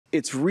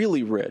It's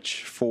really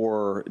rich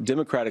for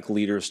Democratic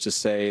leaders to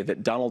say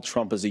that Donald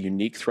Trump is a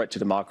unique threat to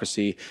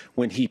democracy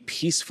when he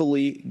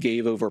peacefully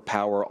gave over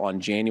power on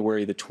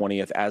January the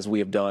 20th, as we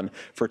have done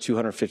for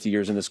 250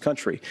 years in this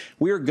country.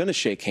 We are going to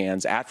shake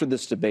hands after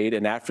this debate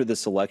and after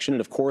this election.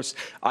 And of course,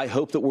 I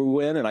hope that we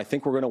win, and I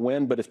think we're going to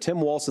win. But if Tim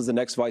Walz is the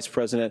next vice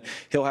president,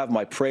 he'll have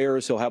my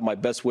prayers, he'll have my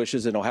best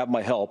wishes, and he'll have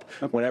my help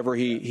whenever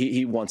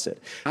he wants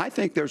it. I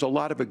think there's a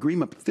lot of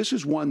agreement, but this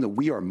is one that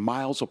we are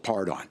miles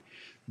apart on.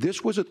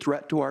 This was a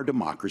threat to our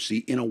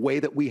democracy in a way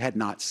that we had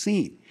not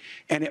seen.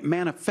 And it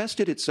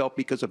manifested itself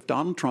because of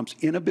Donald Trump's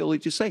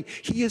inability to say.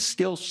 He is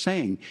still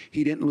saying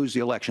he didn't lose the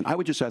election. I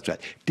would just ask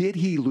that. Did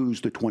he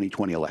lose the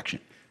 2020 election?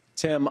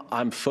 Tim,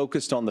 I'm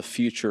focused on the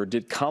future.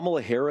 Did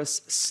Kamala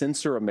Harris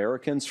censor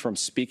Americans from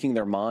speaking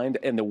their mind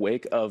in the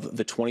wake of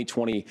the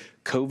 2020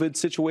 COVID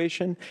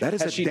situation? That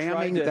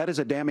is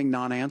a damning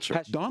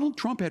non-answer. Donald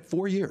Trump had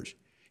 4 years.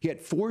 He had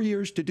 4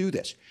 years to do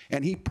this.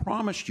 And he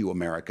promised you,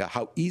 America,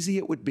 how easy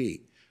it would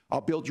be. I'll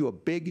build you a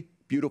big,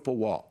 beautiful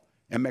wall,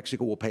 and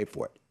Mexico will pay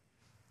for it.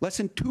 Less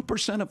than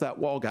 2% of that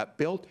wall got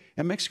built,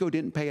 and Mexico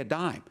didn't pay a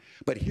dime.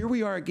 But here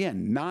we are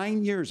again,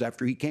 9 years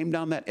after he came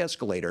down that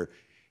escalator,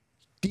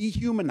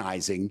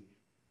 dehumanizing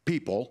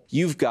people.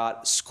 You've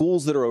got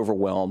schools that are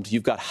overwhelmed.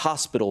 You've got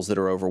hospitals that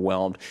are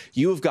overwhelmed.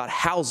 You have got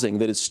housing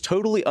that is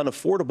totally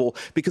unaffordable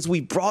because we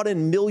brought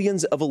in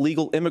millions of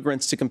illegal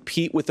immigrants to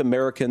compete with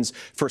Americans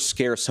for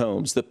scarce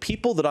homes. The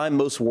people that I'm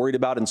most worried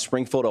about in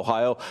Springfield,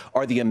 Ohio,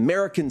 are the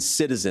American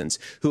citizens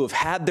who have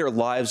had their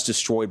lives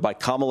destroyed by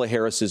Kamala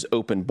Harris's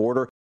open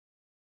border.